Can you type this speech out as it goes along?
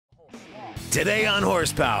Today on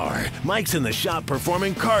Horsepower, Mike's in the shop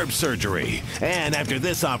performing carb surgery. And after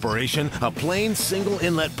this operation, a plain single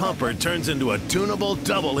inlet pumper turns into a tunable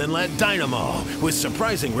double inlet dynamo with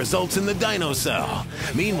surprising results in the dyno cell.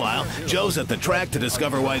 Meanwhile, Joe's at the track to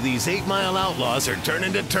discover why these 8-mile outlaws are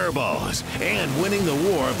turning to turbos and winning the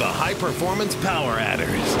war of the high-performance power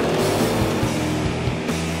adders.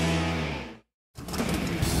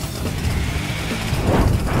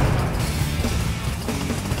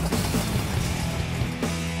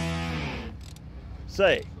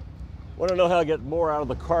 Say, want to know how to get more out of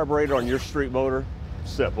the carburetor on your street motor?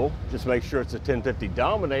 Simple. Just make sure it's a 1050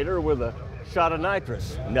 Dominator with a shot of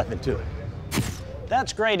nitrous. Nothing to it.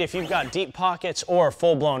 That's great if you've got deep pockets or a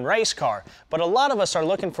full-blown race car, but a lot of us are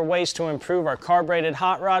looking for ways to improve our carbureted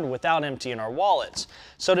hot rod without emptying our wallets.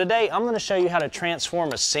 So today I'm going to show you how to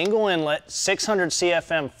transform a single inlet 600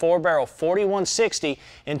 CFM 4-barrel 4160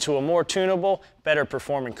 into a more tunable, better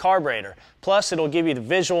performing carburetor. Plus it'll give you the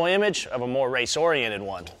visual image of a more race-oriented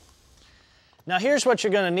one. Now here's what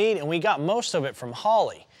you're going to need, and we got most of it from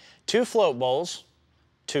Holley. 2 float bowls,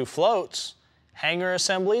 2 floats, hanger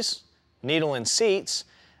assemblies, needle and seats,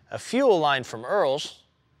 a fuel line from Earl's,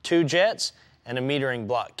 2 jets, and a metering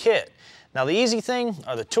block kit. Now the easy thing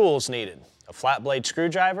are the tools needed: a flat blade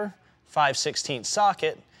screwdriver, 5/16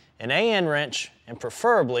 socket, an AN wrench, and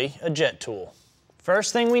preferably a jet tool.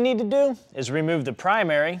 First thing we need to do is remove the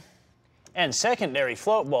primary and secondary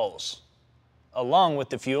float bowls, along with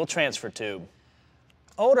the fuel transfer tube.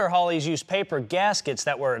 Older Holleys used paper gaskets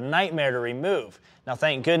that were a nightmare to remove. Now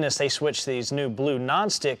thank goodness they switched to these new blue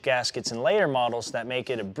non-stick gaskets in later models that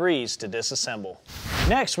make it a breeze to disassemble.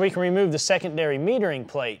 Next, we can remove the secondary metering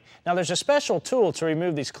plate. Now there's a special tool to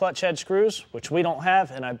remove these clutch head screws, which we don't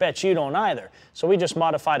have, and I bet you don't either. So we just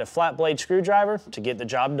modified a flat blade screwdriver to get the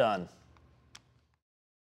job done.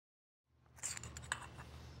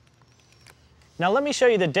 Now let me show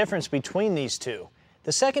you the difference between these two.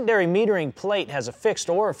 The secondary metering plate has a fixed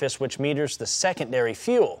orifice which meters the secondary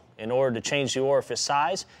fuel. In order to change the orifice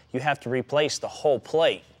size, you have to replace the whole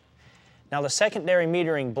plate. Now the secondary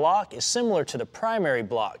metering block is similar to the primary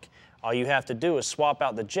block. All you have to do is swap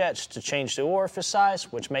out the jets to change the orifice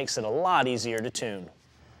size, which makes it a lot easier to tune.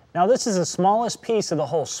 Now this is the smallest piece of the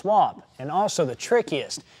whole swap, and also the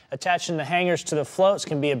trickiest. Attaching the hangers to the floats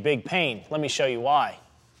can be a big pain. Let me show you why.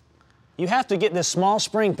 You have to get this small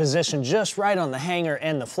spring positioned just right on the hanger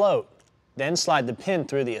and the float. Then slide the pin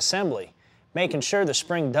through the assembly, making sure the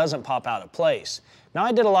spring doesn't pop out of place. Now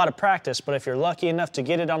I did a lot of practice, but if you're lucky enough to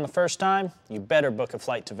get it on the first time, you better book a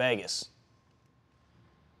flight to Vegas.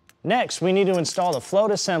 Next, we need to install the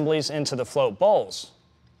float assemblies into the float bowls,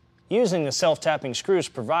 using the self-tapping screws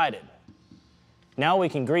provided. Now we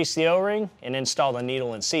can grease the O-ring and install the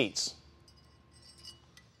needle and seats,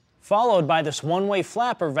 followed by this one-way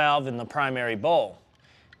flapper valve in the primary bowl.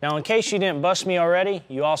 Now in case you didn't bust me already,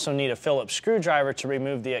 you also need a Phillips screwdriver to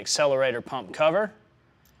remove the accelerator pump cover,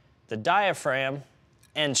 the diaphragm,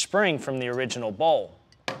 and spring from the original bowl,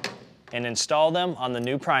 and install them on the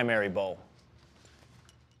new primary bowl.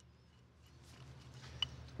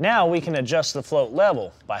 Now we can adjust the float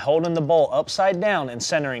level by holding the bowl upside down and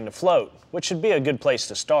centering the float, which should be a good place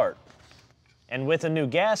to start. And with a new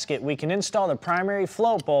gasket, we can install the primary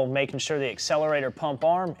float bowl, making sure the accelerator pump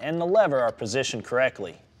arm and the lever are positioned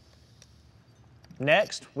correctly.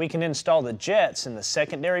 Next, we can install the jets in the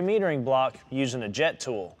secondary metering block using a jet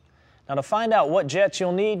tool. Now to find out what jets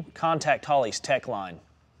you'll need, contact Holley's tech line.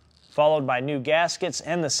 Followed by new gaskets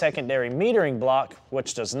and the secondary metering block,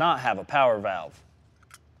 which does not have a power valve.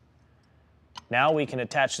 Now we can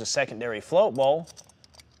attach the secondary float bowl,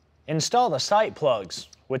 install the sight plugs,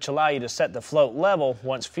 which allow you to set the float level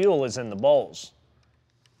once fuel is in the bowls.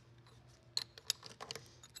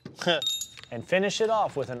 And finish it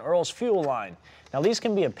off with an Earl's fuel line. Now these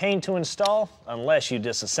can be a pain to install unless you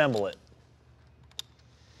disassemble it.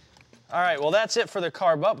 All right, well that's it for the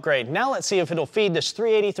carb upgrade. Now let's see if it'll feed this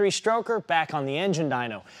 383 stroker back on the engine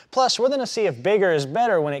dyno. Plus, we're gonna see if bigger is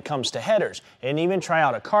better when it comes to headers, and even try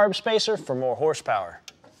out a carb spacer for more horsepower.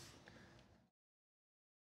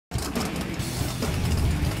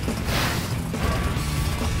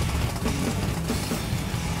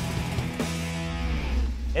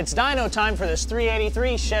 It's dyno time for this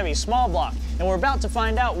 383 Chevy small block, and we're about to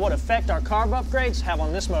find out what effect our carb upgrades have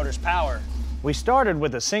on this motor's power. We started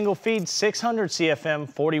with a single feed 600 CFM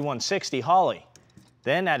 4160 Holley,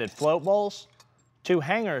 then added float bowls, 2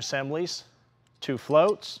 hanger assemblies, 2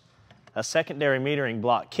 floats, a secondary metering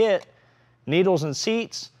block kit, needles and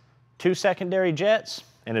seats, 2 secondary jets,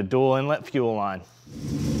 and a dual inlet fuel line.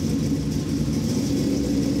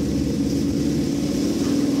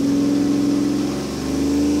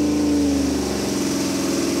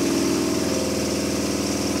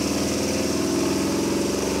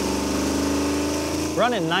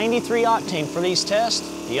 Running 93 octane for these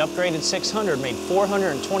tests, the upgraded 600 made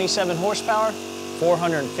 427 horsepower,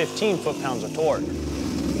 415 foot-pounds of torque.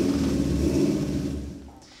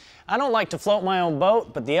 I don't like to float my own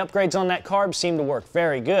boat, but the upgrades on that carb seem to work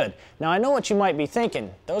very good. Now I know what you might be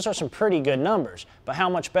thinking, those are some pretty good numbers, but how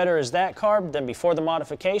much better is that carb than before the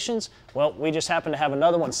modifications? Well, we just happen to have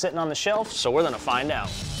another one sitting on the shelf, so we're gonna find out.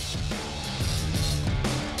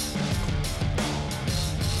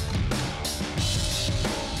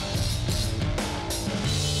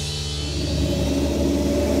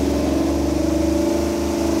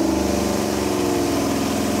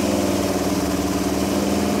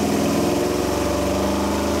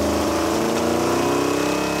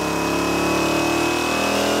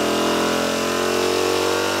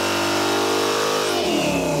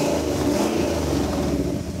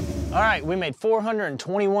 Alright, we made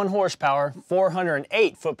 421 horsepower,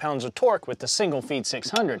 408 foot-pounds of torque with the single feed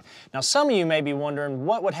 600. Now some of you may be wondering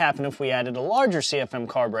what would happen if we added a larger CFM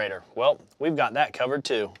carburetor. Well, we've got that covered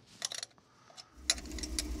too.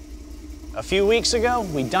 A few weeks ago,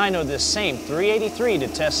 we dynoed this same 383 to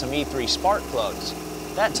test some E3 spark plugs.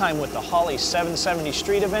 That time with the Holley 770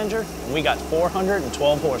 Street Avenger, and we got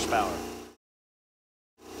 412 horsepower.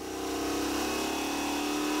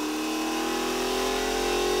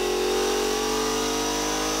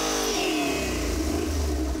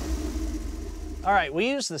 Alright, we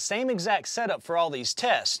used the same exact setup for all these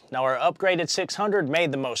tests. Now our upgraded 600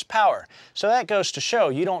 made the most power, so that goes to show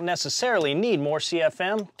you don't necessarily need more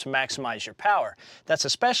CFM to maximize your power. That's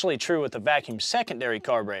especially true with the vacuum secondary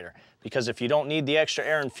carburetor, because if you don't need the extra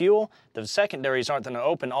air and fuel, the secondaries aren't going to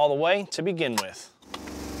open all the way to begin with.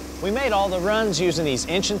 We made all the runs using these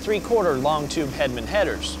 1 3/4" long tube Hedman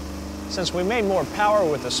Hedders. Since we made more power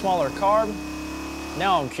with a smaller carb,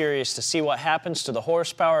 now I'm curious to see what happens to the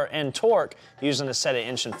horsepower and torque using a set of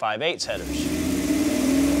 1 5/8" headers.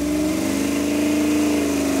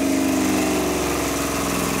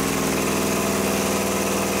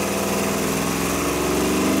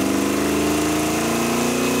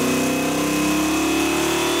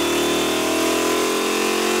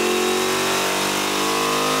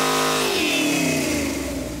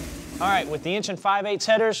 Alright, with the 1 5/8"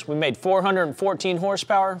 headers, we made 414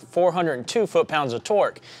 horsepower, 402 foot-pounds of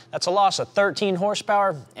torque. That's a loss of 13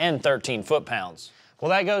 horsepower and 13 foot-pounds. Well,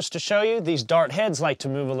 that goes to show you these dart heads like to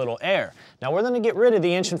move a little air. Now we're going to get rid of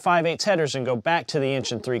the 1 5/8" headers and go back to the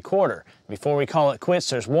 1 3/4. Before we call it quits,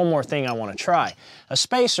 there's one more thing I want to try. A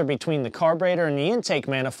spacer between the carburetor and the intake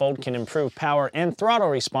manifold can improve power and throttle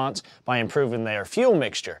response by improving their fuel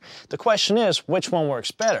mixture. The question is, which one works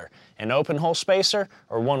better? An open hole spacer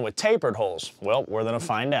or one with tapered holes? Well, we're going to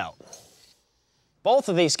find out. Both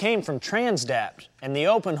of these came from Trans-Dapt, and the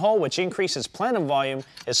open hole, which increases plenum volume,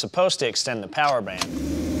 is supposed to extend the power band.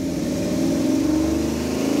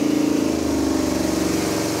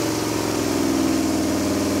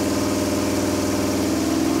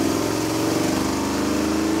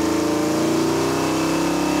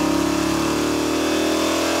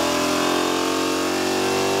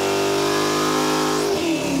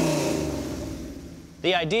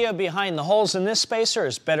 The idea behind the holes in this spacer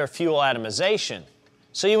is better fuel atomization,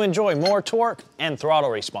 so you enjoy more torque and throttle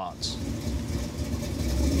response.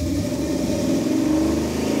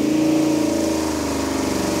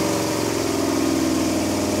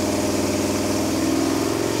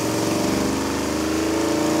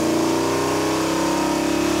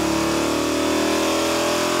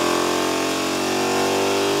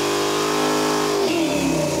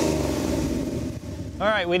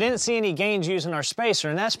 Alright, we didn't see any gains using our spacer,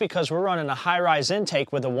 and that's because we're running a high-rise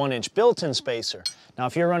intake with a 1-inch built-in spacer. Now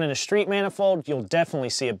if you're running a street manifold, you'll definitely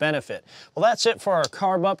see a benefit. Well, that's it for our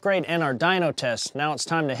carb upgrade and our dyno test. Now it's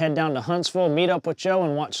time to head down to Huntsville, meet up with Joe,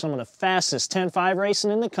 and watch some of the fastest 10.5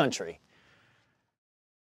 racing in the country.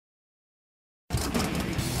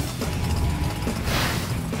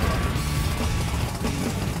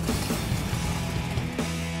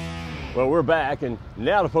 Well, we're back, and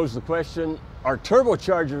now to pose the question, are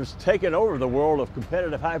turbochargers taking over the world of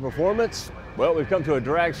competitive high performance? Well, we've come to a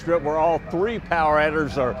drag strip where all 3 power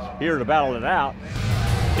adders are here to battle it out,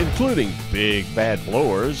 including big bad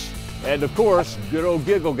blowers, and of course, good old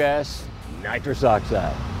giggle gas, nitrous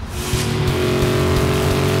oxide.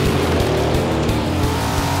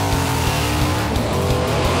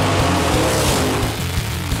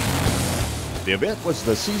 The event was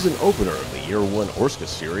the season opener of the Year 1 Orska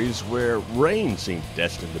Series, where rain seemed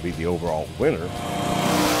destined to be the overall winner.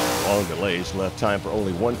 Long delays left time for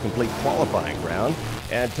only one complete qualifying round,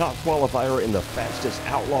 and top qualifier in the fastest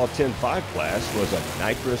Outlaw 10.5 class was a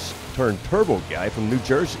nitrous-turned-turbo guy from New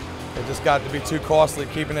Jersey. It just got to be too costly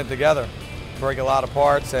keeping it together. break a lot of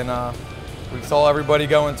parts, and we saw everybody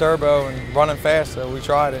going turbo and running fast, so we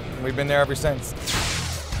tried it, and we've been there ever since.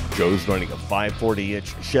 Joe's running a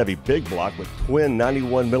 540-inch Chevy big block with twin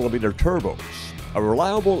 91mm turbos, a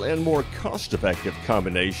reliable and more cost-effective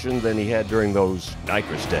combination than he had during those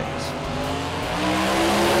nitrous days.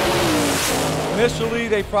 Initially,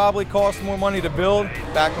 they probably cost more money to build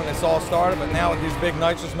back when this all started, but now with these big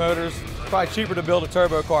nitrous motors, it's probably cheaper to build a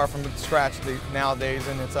turbo car from scratch nowadays,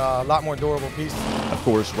 and it's a lot more durable piece. Of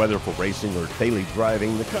course, whether for racing or daily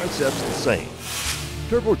driving, the concept's the same.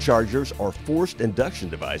 Turbochargers are forced induction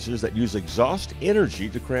devices that use exhaust energy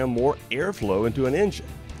to cram more airflow into an engine.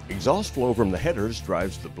 Exhaust flow from the headers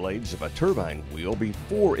drives the blades of a turbine wheel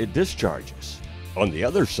before it discharges. On the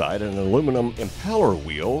other side, an aluminum impeller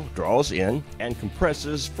wheel draws in and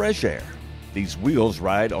compresses fresh air. These wheels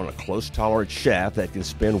ride on a close tolerance shaft that can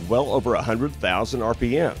spin well over 100,000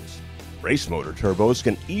 RPMs. Race motor turbos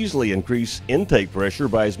can easily increase intake pressure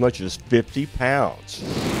by as much as 50 pounds.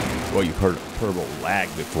 Well, you've heard of turbo lag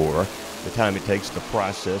before, the time it takes the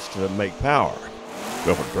process to make power.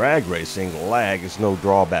 Well, for drag racing, lag is no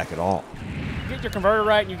drawback at all. Get your converter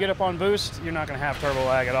right and you get up on boost, you're not going to have turbo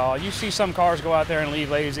lag at all. You see some cars go out there and leave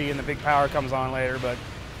lazy and the big power comes on later, but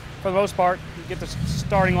for the most part, you get the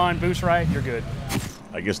starting line boost right, you're good.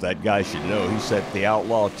 I guess that guy should know he set the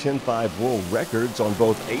Outlaw 10.5 world records on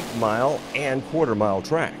both 8-mile and quarter-mile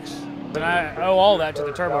tracks. But I owe all that to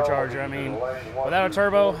the turbocharger. I mean, without a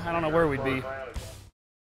turbo, I don't know where we'd be.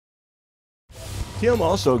 Tim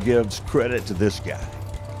also gives credit to this guy,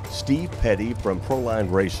 Steve Petty from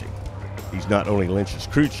Proline Racing. He's not only Lynch's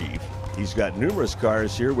crew chief, he's got numerous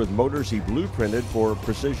cars here with motors he blueprinted for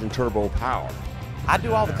precision turbo power. I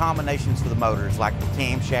do all the combinations for the motors, like the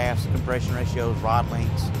camshafts, the compression ratios, rod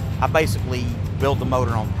lengths. I basically build the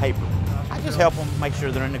motor on paper. I just help them make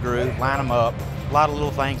sure they're in the groove, line them up. A lot of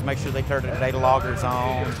little things, make sure they turn the data loggers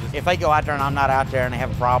on. If they go out there and I'm not out there and they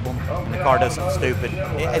have a problem and the car does something stupid,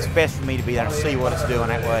 it's best for me to be there and see what it's doing.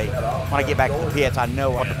 That way, when I get back to the pits, I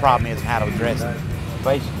know what the problem is and how to address it.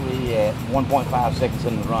 Basically, at 1.5 seconds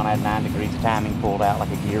into the run, I had 9 degrees of timing pulled out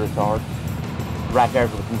like a gear retard. Right there,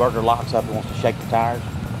 where the converter locks up, it wants to shake the tires.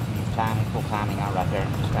 Use timing, full timing out right there,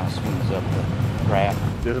 and just kind of swings up the crap.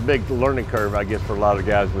 There's a big learning curve, I guess, for a lot of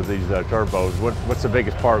guys with these turbos. What's the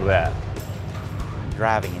biggest part of that?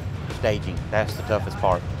 Driving it, staging, that's the toughest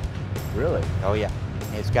part. Really? Oh yeah.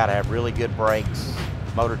 It's got to have really good brakes.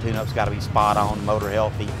 Motor tune-up's got to be spot on, motor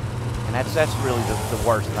healthy. And that's really the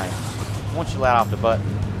worst thing. Once you let off the button,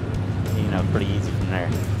 you know, pretty easy from there.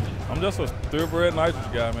 I'm just a thoroughbred nitrous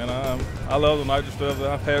guy, man. I love the nitrous stuff.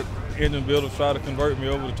 I've had engine builders try to convert me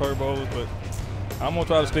over to turbos, but I'm gonna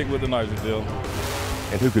try to stick with the nitrous deal.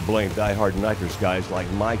 And who could blame diehard nitrous guys like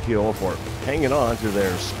Mike Hill for hanging on to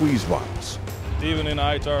their squeeze bottles? Even in the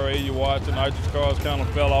ITRA, you watch the nitrous cars kind of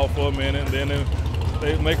fell off for a minute, and then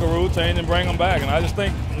they make a rule change and bring them back. And I just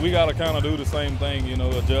think we got to kind of do the same thing, you know,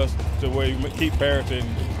 adjust to where you keep parity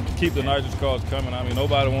and keep the nitrous cars coming. I mean,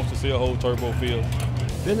 nobody wants to see a whole turbo field.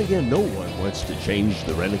 Then again, no one wants to change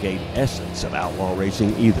the renegade essence of outlaw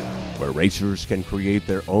racing either, where racers can create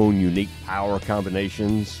their own unique power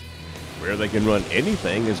combinations, where they can run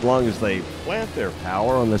anything as long as they plant their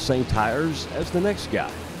power on the same tires as the next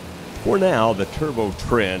guy. For now, the turbo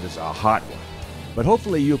trend is a hot one, but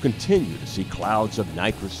hopefully you'll continue to see clouds of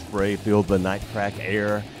nitrous spray fill the night track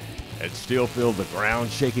air and still feel the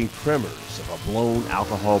ground-shaking tremors of a blown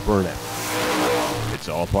alcohol burnout. It's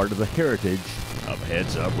all part of the heritage of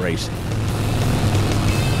heads-up racing.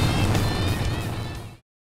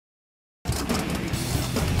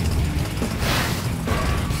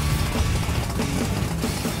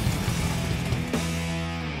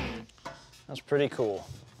 That's pretty cool.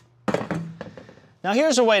 Now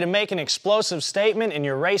here's a way to make an explosive statement in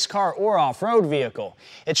your race car or off-road vehicle.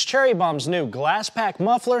 It's Cherry Bomb's new glasspack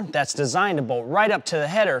muffler that's designed to bolt right up to the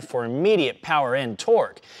header for immediate power and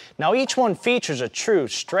torque. Now each one features a true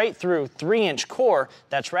straight-through 3-inch core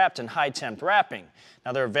that's wrapped in high-temp wrapping.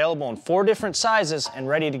 Now they're available in 4 different sizes and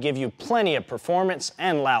ready to give you plenty of performance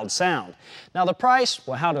and loud sound. Now the price,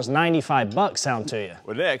 well, how does $95 sound to you?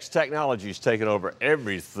 Well, next, technology's taken over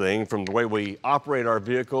everything from the way we operate our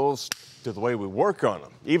vehicles to the way we work on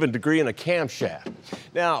them, even degree in a camshaft.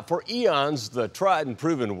 Now, for eons, the tried and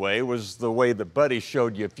proven way was the way that Buddy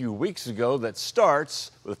showed you a few weeks ago that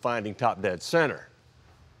starts with finding top dead center.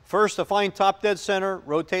 First, to find top dead center,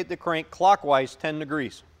 rotate the crank clockwise 10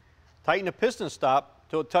 degrees. Tighten the piston stop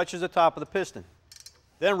till it touches the top of the piston.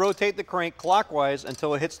 Then rotate the crank clockwise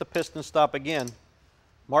until it hits the piston stop again.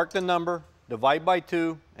 Mark the number, divide by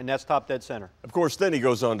 2, and that's top dead center. Of course, then he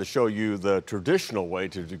goes on to show you the traditional way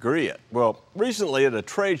to degree it. Well, recently at a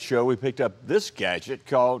trade show, we picked up this gadget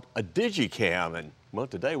called a Digicam, and well,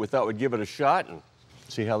 today we thought we'd give it a shot and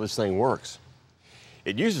see how this thing works.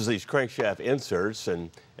 It uses these crankshaft inserts, and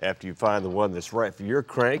after you find the one that's right for your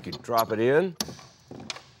crank, you drop it in,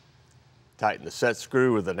 tighten the set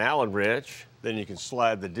screw with an Allen wrench, then you can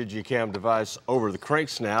slide the Digicam device over the crank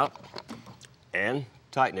snout and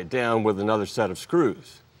tighten it down with another set of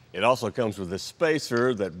screws. It also comes with this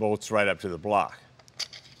spacer that bolts right up to the block.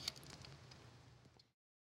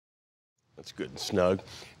 That's good and snug.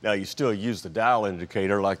 Now you still use the dial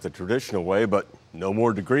indicator like the traditional way, but no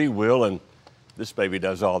more degree wheel, and this baby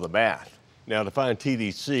does all the math. Now to find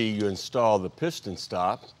TDC, you install the piston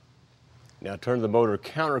stop. Now turn the motor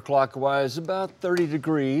counterclockwise about 30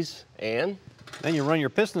 degrees, and Then you run your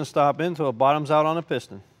piston stop until it bottoms out on the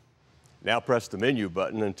piston. now press the menu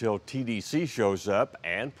button until TDC shows up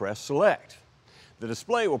and press select. The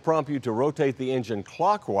display will prompt you to rotate the engine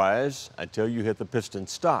clockwise until you hit the piston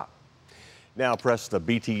stop. Now press the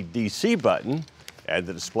BTDC button and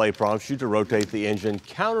the display prompts you to rotate the engine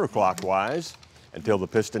counterclockwise until the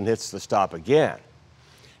piston hits the stop again.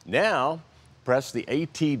 Now press the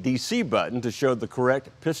ATDC button to show the correct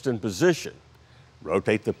piston position.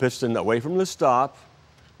 Rotate the piston away from the stop,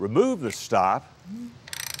 remove the stop,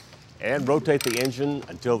 and rotate the engine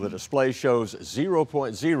until the display shows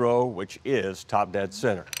 0.0, which is top dead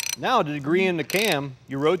center. Now to degree in the cam,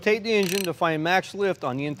 you rotate the engine to find max lift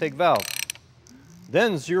on the intake valve.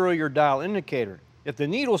 Then zero your dial indicator. If the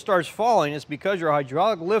needle starts falling, it's because your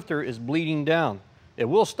hydraulic lifter is bleeding down. It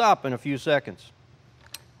will stop in a few seconds.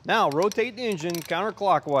 Now rotate the engine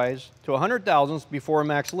counterclockwise to 100 thousandths before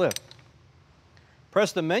max lift.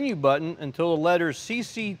 Press the menu button until the letters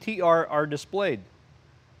CCTR are displayed.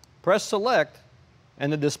 Press select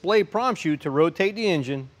and the display prompts you to rotate the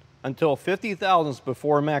engine until 50 thousandths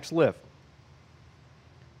before max lift.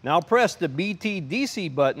 Now press the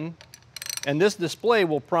BTDC button and this display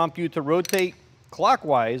will prompt you to rotate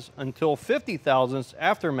clockwise until 50 thousandths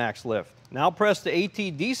after max lift. Now press the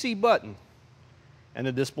ATDC button and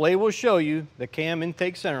the display will show you the cam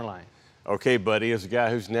intake center line. Okay, buddy, as a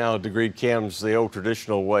guy who's now degreed cams the old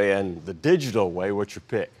traditional way and the digital way, what's your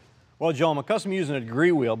pick? Well, Joe, I'm accustomed to using a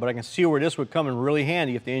degree wheel, but I can see where this would come in really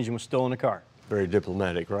handy if the engine was still in the car. Very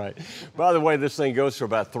diplomatic, right? By the way, this thing goes for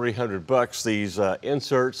about 300 bucks. These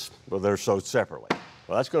inserts, well, they're sold separately.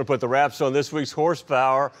 Well, that's going to put the wraps on this week's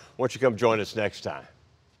Horsepower. Why don't you come join us next time?